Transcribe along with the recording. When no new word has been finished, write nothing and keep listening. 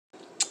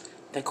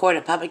The Court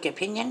of Public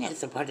Opinion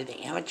is a part of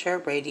the Amateur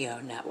Radio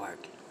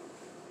Network.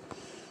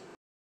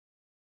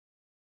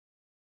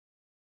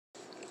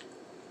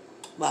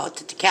 Well,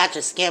 to catch a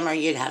scammer,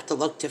 you'd have to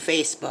look to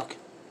Facebook.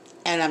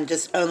 And I'm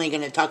just only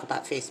going to talk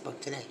about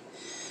Facebook today.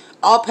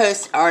 All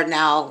posts are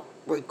now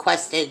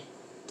requested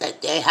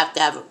that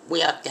we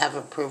have to have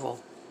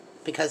approval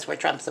because we're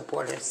Trump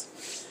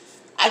supporters.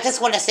 I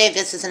just want to say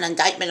this is an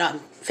indictment on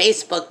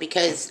Facebook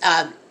because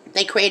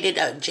they created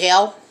a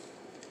jail,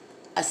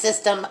 a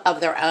system of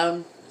their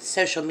own,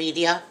 social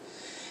media,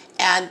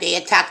 and they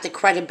attacked the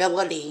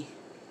credibility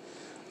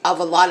of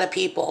a lot of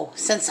people.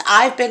 Since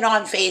I've been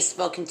on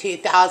Facebook in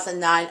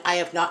 2009, I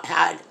have not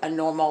had a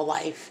normal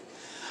life.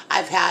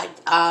 I've had,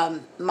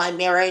 my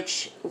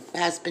marriage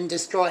has been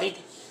destroyed,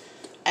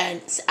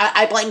 and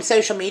I blame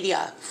social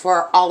media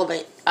for all of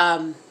it.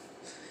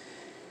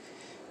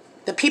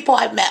 The people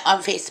I've met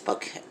on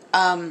Facebook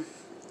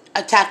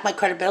attack my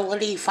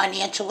credibility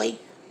financially.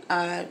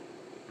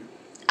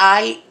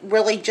 I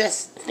really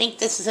just think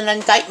this is an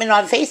indictment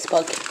on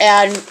Facebook,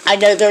 and I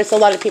know there's a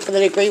lot of people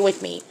that agree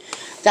with me.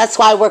 That's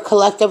why we're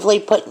collectively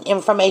putting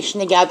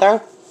information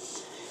together,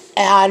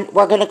 and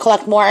we're going to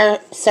collect more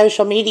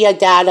social media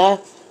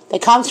data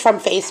that comes from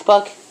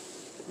Facebook,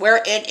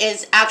 where it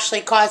is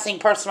actually causing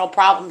personal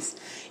problems,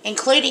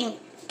 including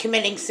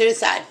committing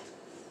suicide.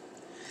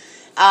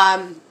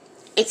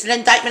 It's an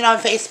indictment on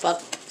Facebook.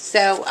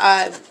 So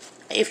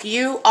if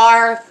you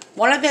are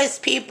one of those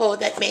people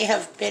that may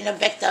have been a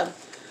victim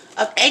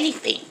of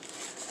anything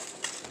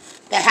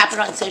that happened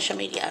on social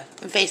media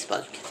and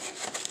Facebook,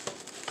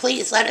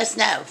 please let us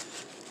know.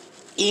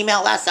 Email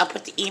us. I'll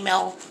put the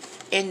email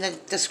in the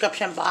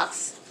description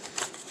box.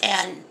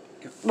 And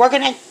we're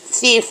going to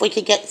see if we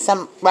could get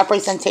some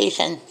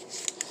representation.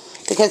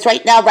 Because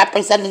right now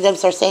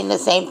representatives are saying the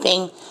same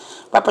thing.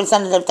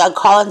 Representative Doug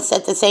Collins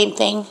said the same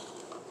thing.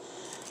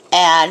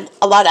 And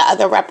a lot of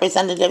other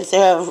representatives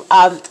have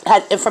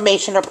had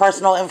information or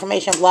personal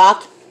information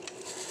blocked.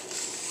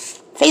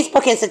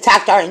 Facebook has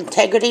attacked our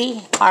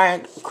integrity, our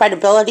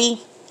credibility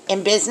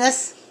in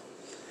business.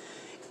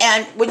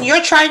 And when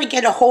you're trying to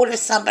get a hold of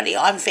somebody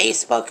on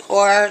Facebook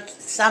or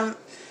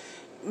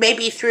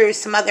maybe through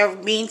some other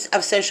means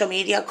of social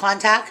media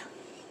contact,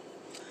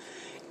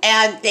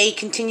 and they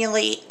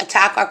continually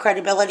attack our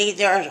credibility,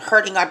 they're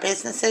hurting our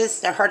businesses,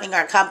 they're hurting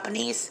our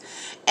companies,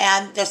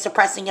 and they're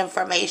suppressing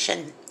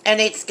information. And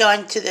it's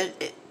going to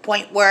the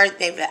point where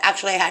they've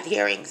actually had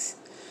hearings.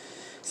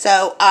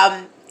 So,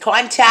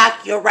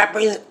 contact your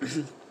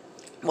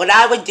what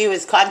I would do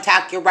is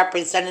contact your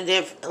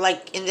representative,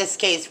 like in this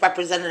case,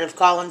 Representative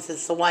Collins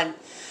is the one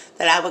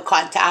that I would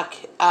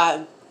contact.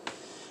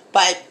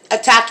 But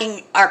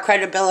attacking our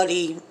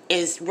credibility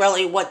is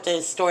really what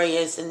the story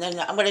is. And then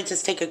I'm going to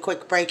just take a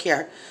quick break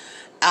here.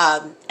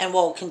 And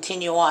we'll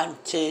continue on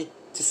to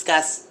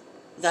discuss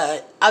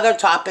the other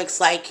topics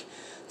like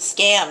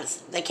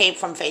scams that came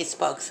from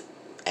Facebook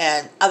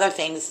and other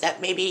things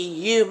that maybe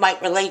you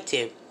might relate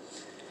to.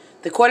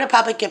 The Court of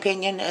Public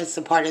Opinion is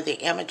a part of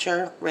the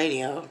Amateur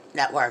Radio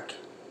Network.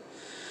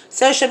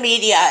 Social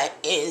media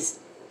is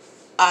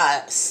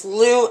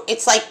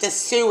it's like the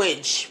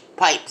sewage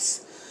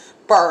pipes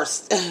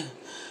burst.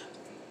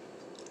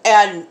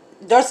 And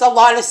there's a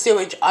lot of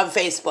sewage on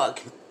Facebook.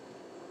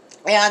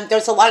 And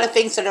there's a lot of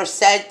things that are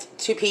said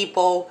to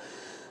people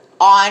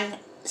on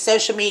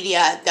social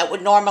media that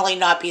would normally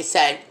not be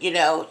said. You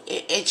know,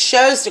 it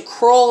shows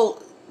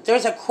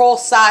there's a cruel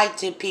side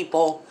to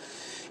people,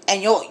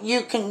 and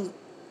you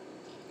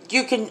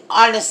can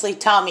honestly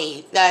tell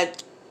me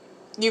that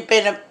you've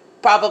been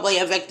probably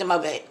a victim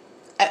of it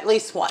at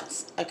least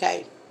once,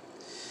 okay?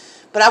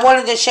 But I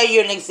wanted to show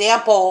you an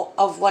example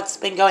of what's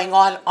been going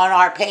on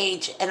our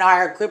page and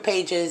our group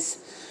pages.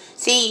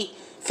 See,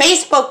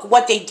 Facebook,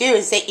 what they do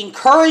is they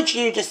encourage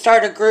you to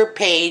start a group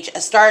page,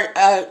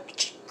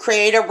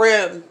 create a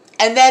room,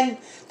 and then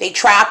they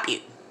trap you.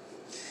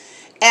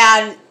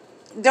 And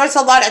there's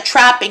a lot of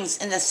trappings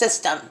in the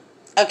system,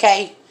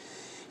 okay?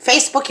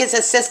 Facebook is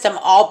a system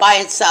all by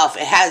itself.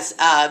 It has,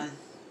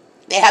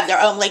 they have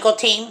their own legal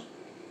team.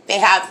 They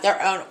have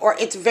their own,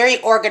 it's very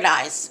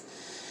organized.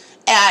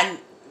 And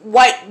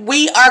what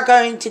we are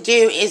going to do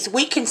is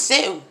we can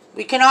sue.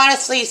 We can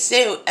honestly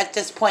sue at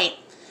this point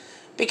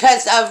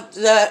because of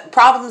the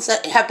problems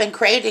that have been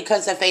created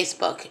because of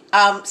Facebook.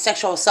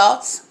 Sexual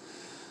assaults,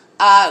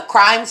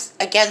 crimes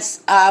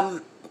against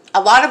a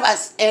lot of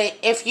us.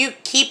 If you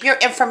keep your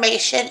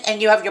information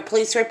and you have your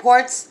police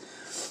reports,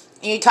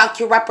 and you talk to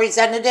your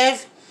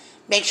representative,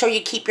 make sure you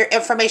keep your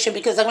information,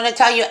 because I'm going to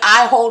tell you,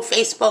 I hold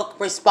Facebook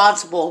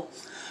responsible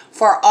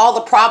for all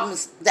the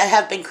problems that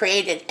have been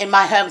created in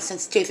my home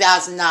since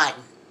 2009.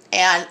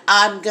 And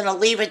I'm going to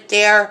leave it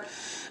there.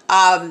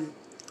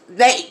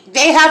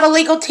 They have a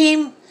legal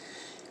team,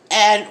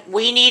 and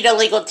we need a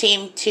legal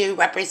team to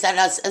represent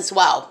us as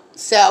well.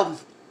 So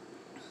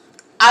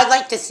I'd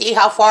like to see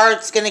how far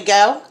it's going to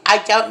go. I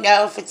don't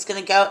know if it's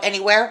going to go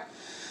anywhere,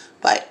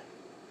 but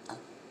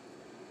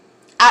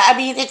I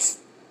mean, it's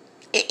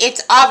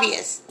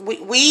obvious.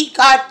 We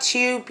got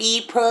to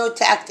be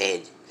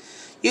protected.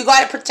 You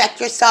got to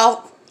protect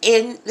yourself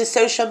in the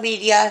social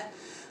media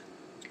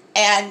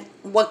and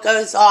what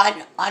goes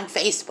on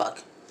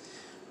Facebook.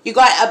 You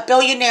got a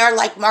billionaire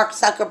like Mark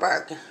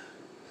Zuckerberg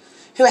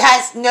who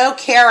has no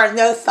care or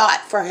no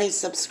thought for his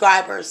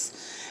subscribers.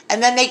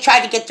 And then they try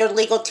to get their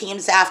legal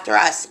teams after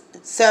us.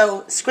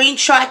 So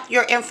screenshot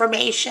your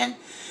information.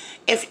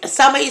 If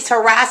somebody's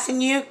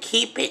harassing you,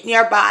 keep it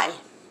nearby.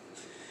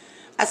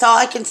 That's all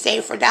I can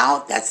say for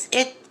now. That's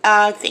it.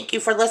 Thank you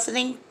for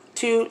listening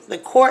to the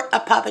Court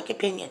of Public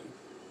Opinion.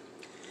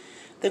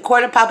 The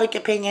Court of Public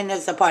Opinion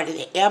is a part of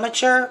the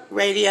Amateur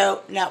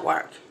Radio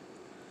Network.